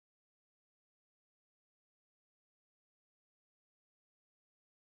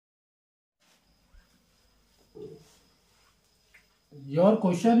Your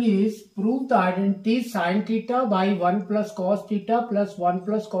question is, prove the identity sin theta by 1 plus cos theta plus 1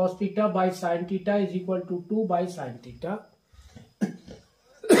 plus cos theta by sin theta is equal to 2 by sin theta.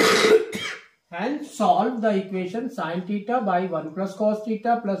 And solve the equation sin theta by 1 plus cos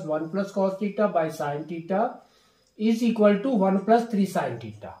theta plus 1 plus cos theta by sin theta is equal to 1 plus 3 sin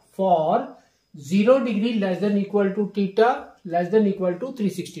theta for 0 degree less than equal to theta less than equal to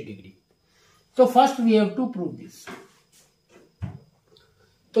 360 degree. So first we have to prove this.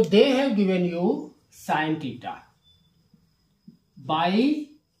 So they have given you sin theta by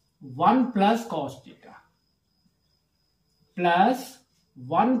 1 plus cos theta plus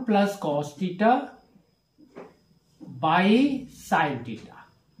 1 plus cos theta by sin theta.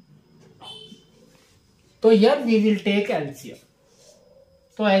 So here we will take LCM.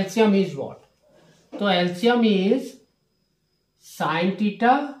 So LCM is what? So LCM is sin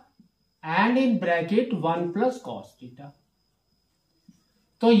theta and in bracket 1 plus cos theta.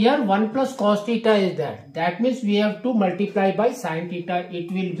 So here 1 plus cos theta is that. That means we have to multiply by sin theta.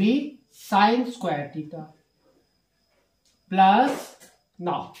 It will be sin square theta. Plus,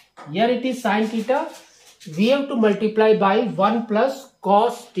 now here it is sin theta. We have to multiply by 1 plus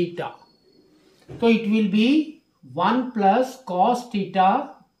cos theta. So it will be 1 plus cos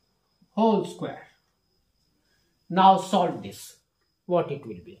theta whole square. Now solve this. What it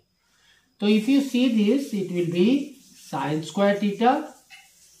will be? So if you see this, it will be sin square theta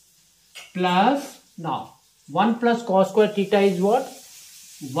plus, now 1 plus cos square theta is what?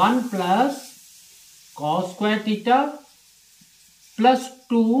 1 plus cos square theta plus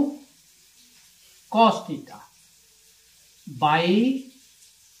 2 cos theta by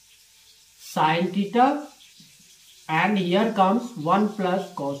sin theta, and here comes 1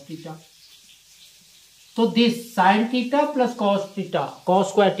 plus cos theta. So this sin theta plus cos theta, cos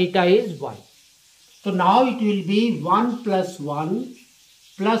square theta is 1. So now it will be 1 plus 1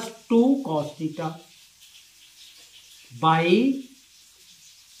 plus 2 cos theta by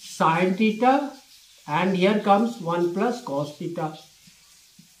sin theta, and here comes 1 plus cos theta.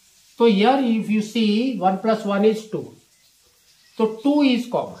 So here if you see 1 plus 1 is 2. So 2 is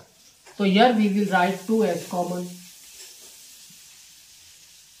common. So here we will write 2 as common.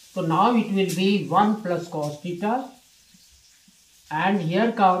 So now it will be 1 plus cos theta, and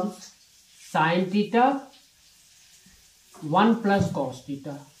here comes sin theta 1 plus cos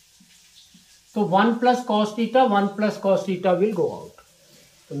theta. So 1 plus cos theta, 1 plus cos theta will go out.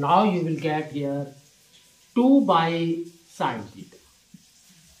 So now you will get here 2 by sin theta.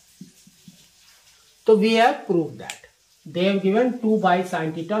 So we have proved that. They have given 2 by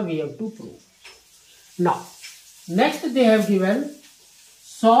sin theta, we have to prove. Now, next they have given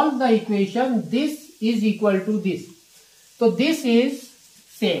solve the equation this is equal to this. So this is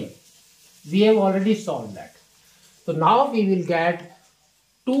same. We have already solved that. So now we will get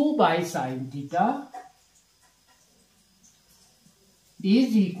 2 by sin theta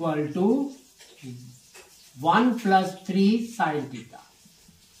is equal to 1 plus 3 sin theta.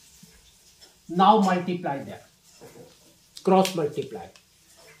 Now multiply them. Cross multiply.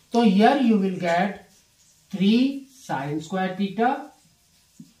 So here you will get 3 sin square theta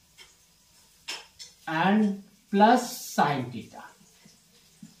and plus sin theta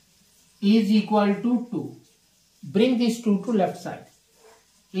is equal to 2. Bring this 2 to left side.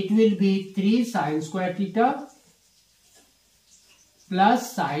 It will be 3 sin square theta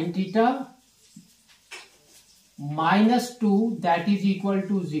plus sin theta minus 2, that is equal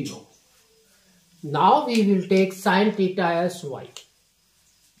to 0. Now we will take sin theta as y.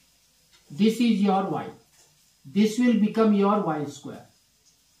 This is your y. This will become your y square.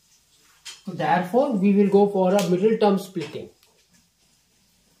 So therefore we will go for a middle term splitting.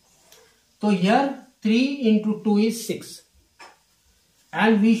 So here 3 into 2 is 6.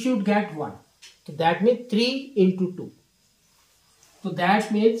 And we should get 1. So that means 3 into 2. So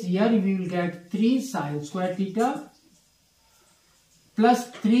that means here we will get 3 sin square theta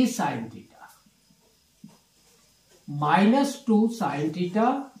plus 3 sin theta minus 2 sin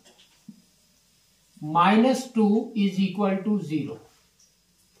theta minus 2 is equal to 0.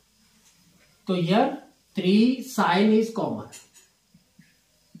 So here 3 sin is common.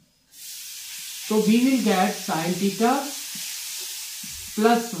 So we will get sin theta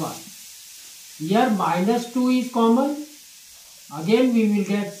plus 1. Here minus 2 is common. Again we will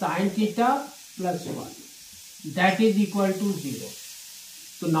get sin theta plus 1. That is equal to 0.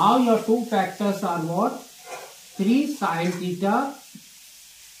 So now your two factors are what? 3 sin theta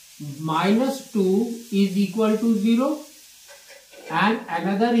minus 2 is equal to 0. And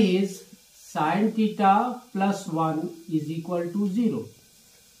another is sin theta plus 1 is equal to 0.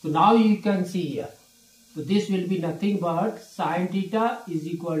 So now you can see here So this will be nothing but sin theta is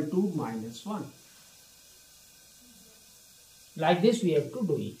equal to -1. Like this we have to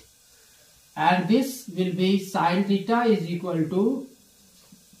do it. And this will be sin theta is equal to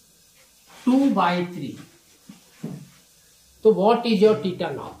 2/3. So what is your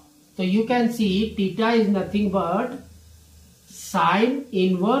theta now? So you can see theta is nothing but sine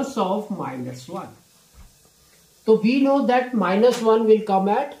inverse of -1. So we know that -1 will come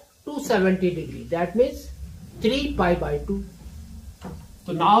at 270 degrees. That means 3π/2.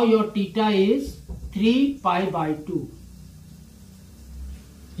 So now your theta is 3π/2.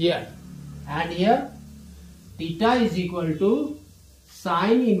 Here. And here theta is equal to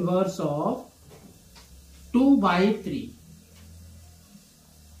sine inverse of 2/3.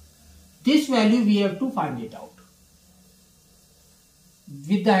 This value we have to find it out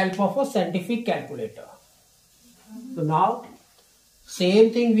with the help of a scientific calculator. So now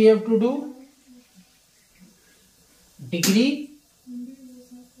same thing we have to do. Degree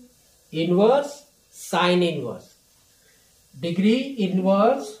inverse sine inverse. Degree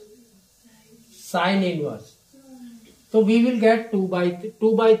inverse sine inverse. So we will get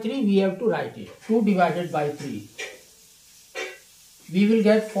 2/3. We have to write it. 2 divided by 3. We will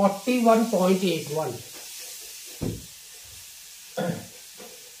get 41.81.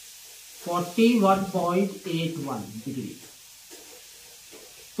 41.81 degree.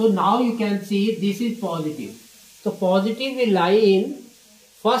 So now you can see this is positive. So positive will lie in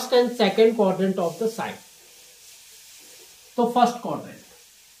first and second quadrant of the side. So first quadrant.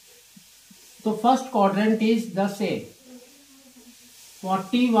 So first quadrant is the same.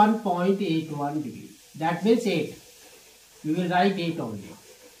 41.81 degree. That means 8. We will write 8 only.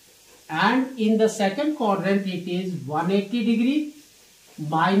 And in the second quadrant it is 180 degree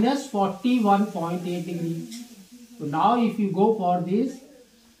minus 41.8 degree. So now if you go for this,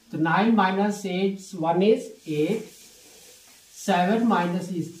 so 9 minus 8, 1 is 8. 7 minus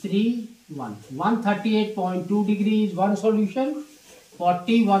is 3, 1. 138.2 degree is one solution.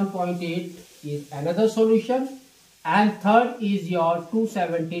 41.8 is another solution. And third is your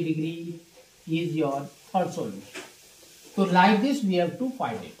 270 degree is your third solution. So like this we have to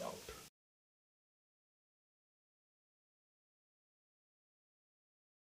find it out.